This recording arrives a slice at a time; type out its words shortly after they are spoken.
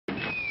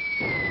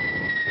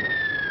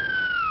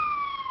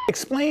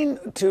Explain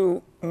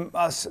to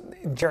us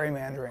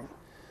gerrymandering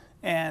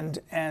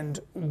and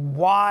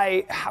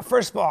why,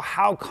 first of all,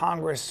 how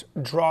Congress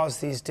draws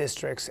these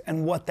districts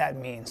and what that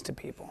means to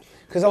people.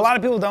 Because a lot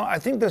of people don't, I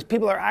think those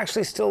people are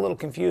actually still a little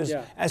confused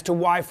as to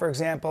why, for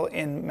example,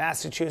 in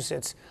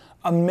Massachusetts,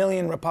 1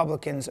 million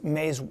Republicans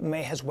may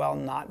as well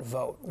not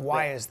vote.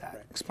 Why is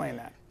that? Explain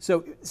that.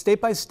 So state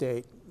by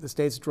state, the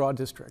states draw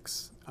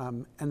districts,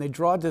 and they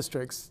draw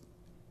districts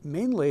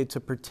mainly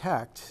to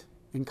protect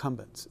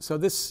incumbents. So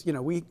this, you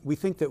know, we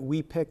think that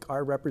we pick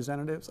our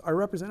representatives. Our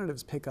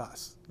representatives pick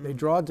us. They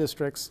draw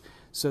districts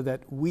so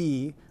that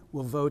we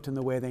will vote in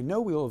the way they know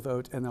we will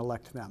vote and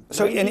elect them.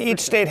 So and each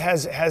state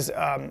has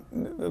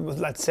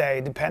let's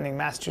say, depending,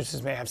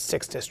 Massachusetts may have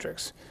 6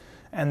 districts.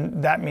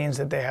 And that means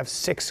that they have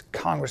 6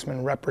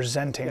 congressmen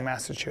representing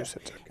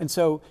Massachusetts. And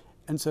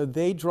so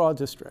they draw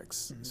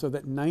districts so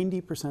that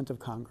 90% of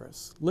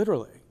Congress,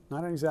 literally,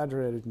 not an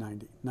exaggerated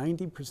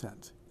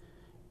 90%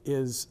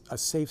 is a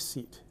safe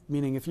seat.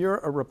 Meaning if you're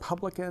a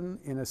Republican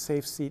in a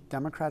safe seat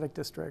Democratic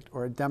district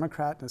or a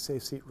Democrat in a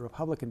safe seat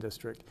Republican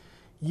district,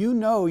 you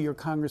know your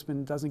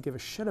congressman doesn't give a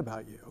shit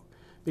about you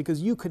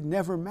because you could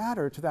never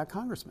matter to that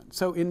congressman.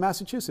 So in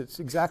Massachusetts,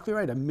 exactly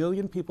right, 1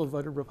 million people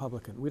voted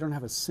Republican. We don't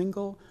have a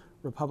single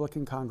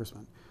Republican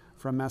congressman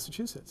from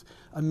Massachusetts.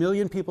 1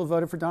 million people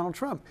voted for Donald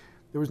Trump.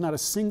 There was not a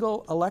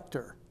single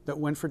elector that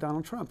went for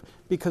Donald Trump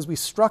because we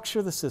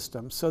structure the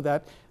system so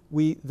that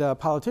the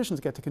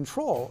politicians get to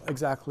control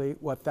exactly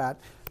what that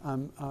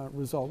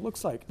result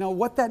looks like. Now,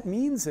 what that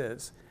means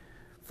is,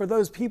 for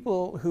those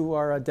people who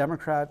are a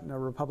Democrat in a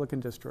Republican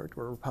district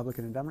or a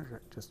Republican in a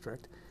Democrat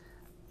district,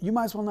 you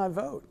might as well not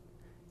vote.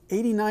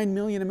 89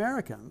 million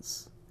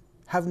Americans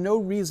have no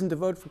reason to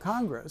vote for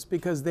Congress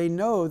because they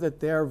know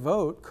that their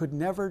vote could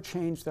never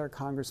change their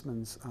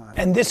congressman's.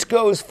 And this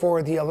goes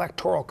for the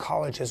Electoral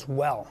College as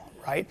well,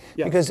 right?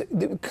 Yeah. Because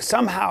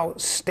somehow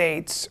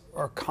states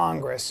or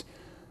Congress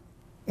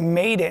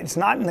made it, it's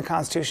not in the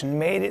Constitution,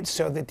 made it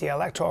so that the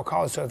Electoral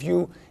College, so if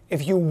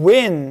you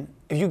win,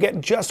 if you get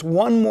just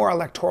one more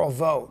electoral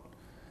vote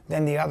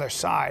than the other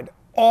side,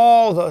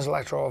 all those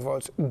electoral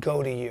votes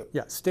go to you.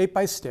 Yeah, state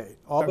by state,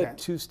 all but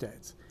 2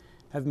 states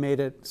have made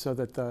it so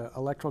that the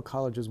Electoral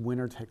College is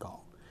winner take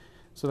all.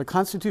 So the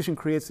Constitution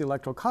creates the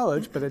Electoral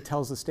College, but it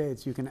tells the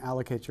states you can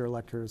allocate your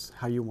electors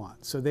how you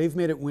want. So they've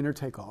made it winner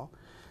take all.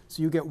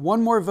 So you get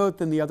one more vote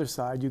than the other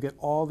side, you get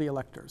all the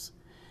electors.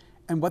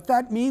 And what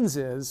that means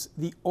is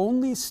the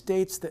only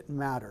states that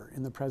matter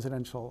in the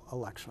presidential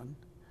election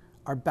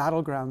are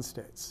battleground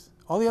states.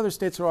 All the other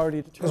states are already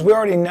determined. Because we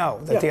already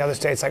know that the other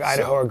states like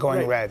Idaho are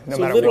going red, no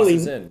matter literally,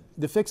 what.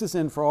 The fix is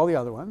in for all the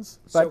other ones.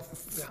 But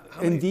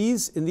in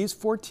these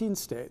 14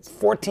 states,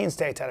 14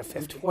 states out of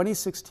 50. In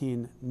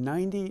 2016,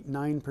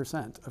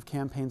 99% of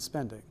campaign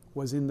spending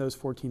was in those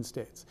 14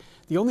 states.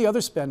 The only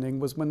other spending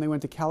was when they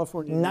went to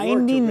California and New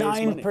York to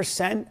raise money.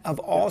 99% of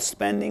all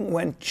spending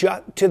went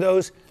to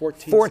those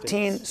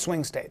 14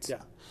 swing states.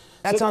 Yeah.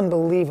 That's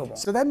unbelievable.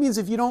 So that means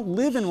if you don't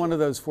live in one of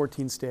those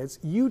 14 states,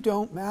 you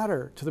don't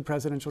matter to the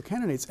presidential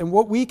candidates. And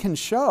what we can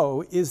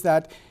show is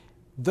that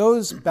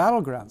those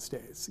battleground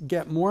states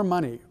get more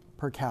money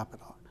per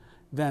capita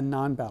than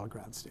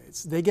non-battleground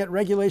states. They get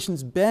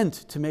regulations bent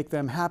to make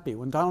them happy.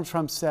 When Donald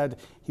Trump said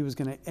he was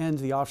going to end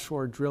the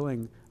offshore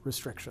drilling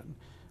restriction,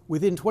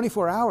 within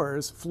 24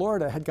 hours,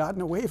 Florida had gotten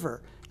a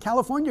waiver.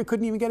 California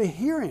couldn't even get a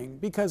hearing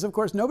because, of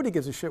course, nobody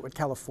gives a shit what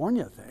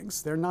California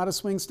thinks. They're not a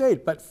swing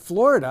state. But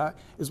Florida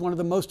is one of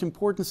the most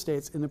important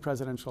states in the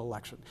presidential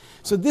election.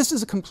 So this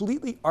is a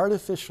completely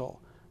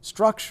artificial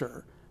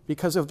structure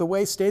because of the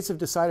way states have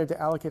decided to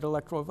allocate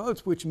electoral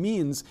votes, which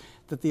means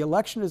that the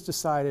election is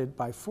decided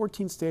by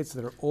 14 states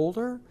that are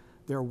older,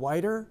 they're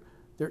whiter,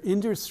 their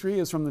industry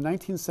is from the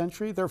 19th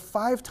century. There are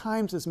 5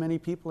 times as many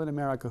people in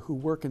America who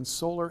work in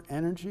solar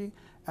energy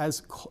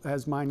as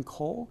mine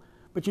coal.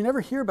 But you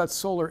never hear about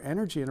solar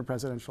energy in a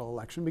presidential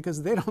election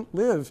because they don't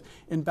live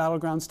in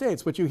battleground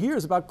states. What you hear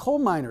is about coal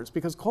miners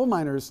because coal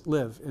miners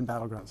live in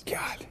battleground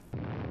states. God.